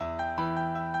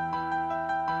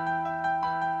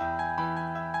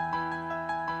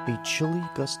A chilly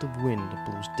gust of wind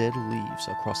blows dead leaves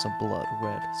across a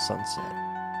blood-red sunset.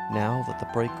 Now that the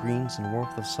bright greens and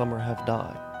warmth of summer have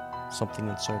died, something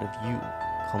inside of you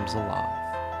comes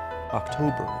alive.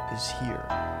 October is here,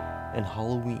 and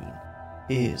Halloween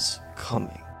is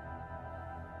coming.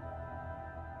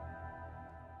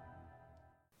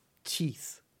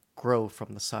 Teeth grow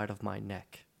from the side of my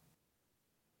neck.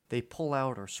 They pull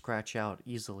out or scratch out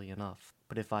easily enough,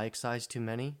 but if I excise too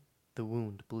many, the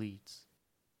wound bleeds.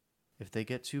 If they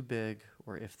get too big,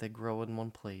 or if they grow in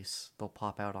one place, they'll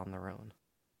pop out on their own.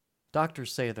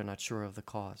 Doctors say they're not sure of the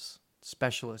cause.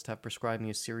 Specialists have prescribed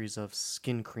me a series of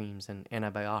skin creams and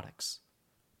antibiotics.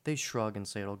 They shrug and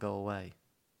say it'll go away.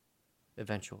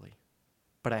 Eventually.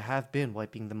 But I have been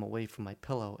wiping them away from my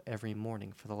pillow every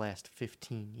morning for the last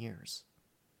 15 years.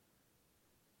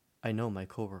 I know my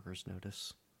coworkers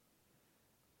notice.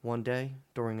 One day,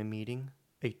 during a meeting,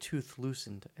 a tooth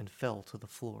loosened and fell to the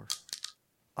floor.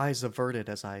 Eyes averted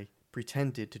as I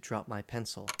pretended to drop my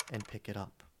pencil and pick it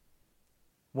up.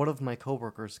 One of my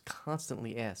coworkers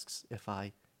constantly asks if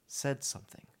I said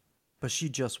something, but she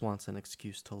just wants an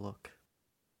excuse to look.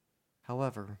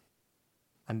 However,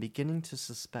 I'm beginning to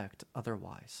suspect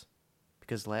otherwise,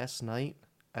 because last night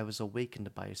I was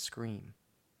awakened by a scream,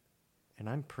 and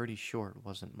I'm pretty sure it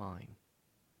wasn't mine.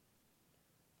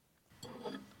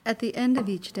 At the end of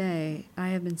each day, I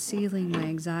have been sealing my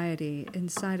anxiety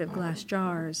inside of glass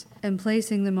jars and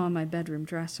placing them on my bedroom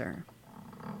dresser.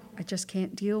 I just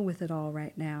can't deal with it all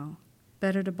right now.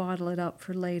 Better to bottle it up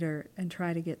for later and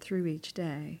try to get through each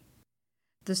day.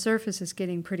 The surface is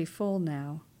getting pretty full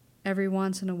now. Every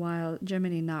once in a while,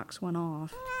 Jiminy knocks one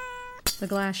off. The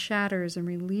glass shatters and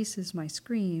releases my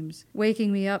screams,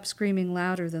 waking me up screaming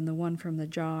louder than the one from the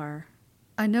jar.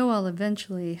 I know I'll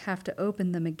eventually have to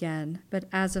open them again, but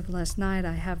as of last night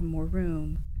I have more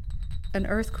room. An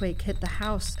earthquake hit the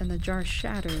house and the jar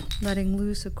shattered, letting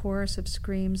loose a chorus of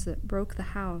screams that broke the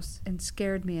house and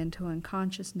scared me into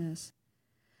unconsciousness.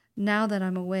 Now that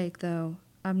I'm awake, though,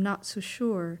 I'm not so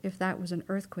sure if that was an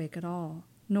earthquake at all,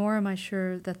 nor am I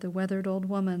sure that the weathered old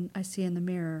woman I see in the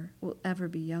mirror will ever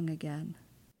be young again.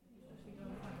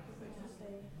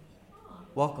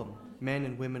 Welcome, men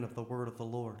and women of the word of the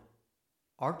Lord.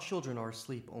 Our children are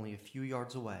asleep only a few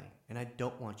yards away, and I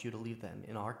don't want you to leave them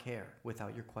in our care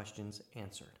without your questions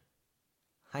answered.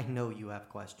 I know you have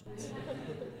questions.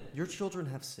 Your children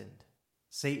have sinned.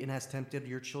 Satan has tempted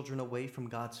your children away from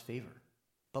God's favor.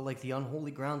 But like the unholy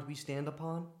ground we stand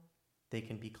upon, they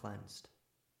can be cleansed.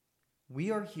 We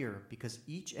are here because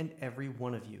each and every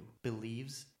one of you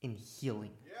believes in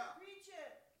healing. Yeah. Preach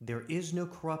it. There is no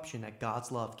corruption that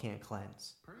God's love can't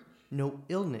cleanse. Preach. No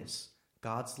illness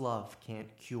God's love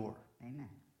can't cure. Amen.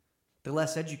 The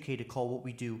less educated call what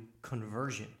we do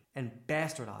conversion and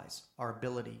bastardize our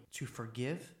ability to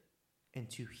forgive and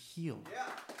to heal.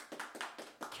 Yeah.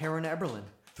 Karen Eberlin,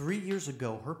 3 years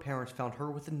ago, her parents found her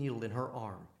with a needle in her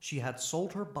arm. She had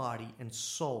sold her body and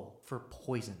soul for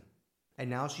poison. And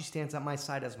now she stands at my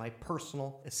side as my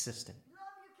personal assistant. Love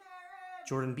you, Karen.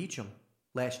 Jordan Beecham,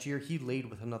 last year he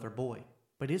laid with another boy.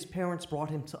 But his parents brought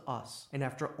him to us, and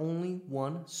after only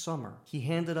one summer, he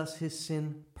handed us his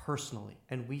sin personally,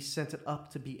 and we sent it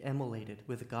up to be emulated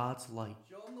with God's light.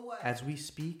 Show him the way. As we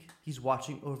speak, he's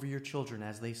watching over your children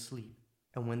as they sleep,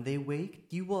 and when they wake,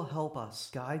 he will help us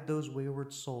guide those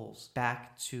wayward souls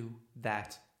back to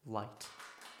that light.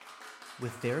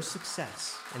 With their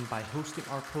success, and by hosting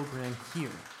our program here,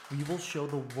 we will show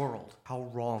the world how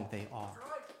wrong they are.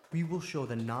 We will show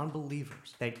the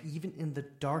non-believers that even in the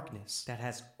darkness that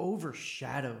has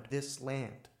overshadowed this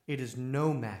land, it is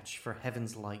no match for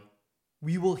heaven's light.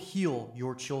 We will heal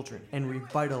your children and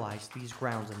revitalize these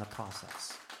grounds in the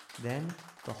process. Then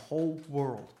the whole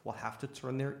world will have to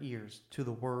turn their ears to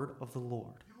the word of the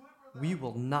Lord. We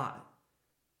will not...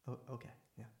 Okay.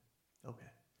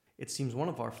 It seems one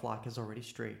of our flock has already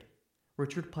strayed.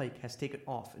 Richard Pike has taken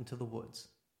off into the woods.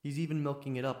 He's even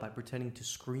milking it up by pretending to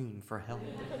scream for help.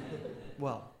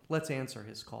 Well, let's answer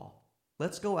his call.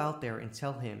 Let's go out there and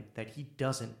tell him that he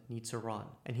doesn't need to run,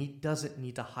 and he doesn't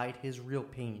need to hide his real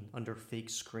pain under fake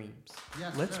screams.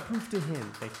 Yes, Let's sir. prove to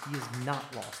him that he is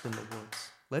not lost in the woods.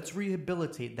 Let's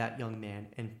rehabilitate that young man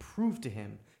and prove to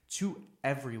him, to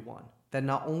everyone, that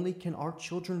not only can our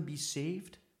children be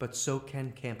saved, but so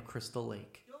can Camp Crystal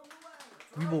Lake.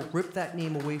 We will rip that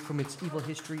name away from its evil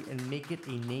history and make it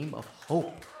a name of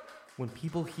hope. When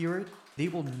people hear it, they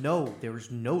will know there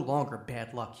is no longer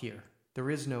bad luck here. There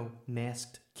is no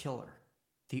masked killer.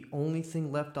 The only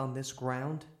thing left on this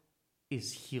ground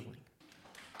is healing.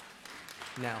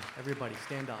 Now, everybody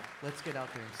stand up. Let's get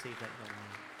out there and save that young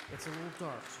man. It's a little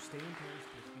dark, so stay in place,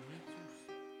 but if you need to...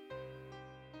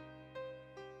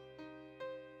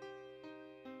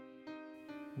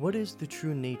 What is the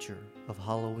true nature of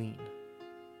Halloween?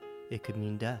 It could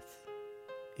mean death.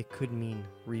 It could mean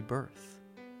rebirth.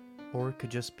 Or it could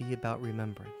just be about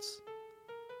remembrance.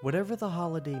 Whatever the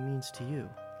holiday means to you,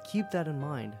 keep that in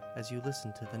mind as you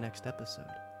listen to the next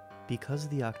episode. Because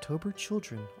the October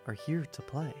children are here to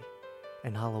play,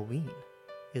 and Halloween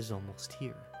is almost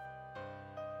here.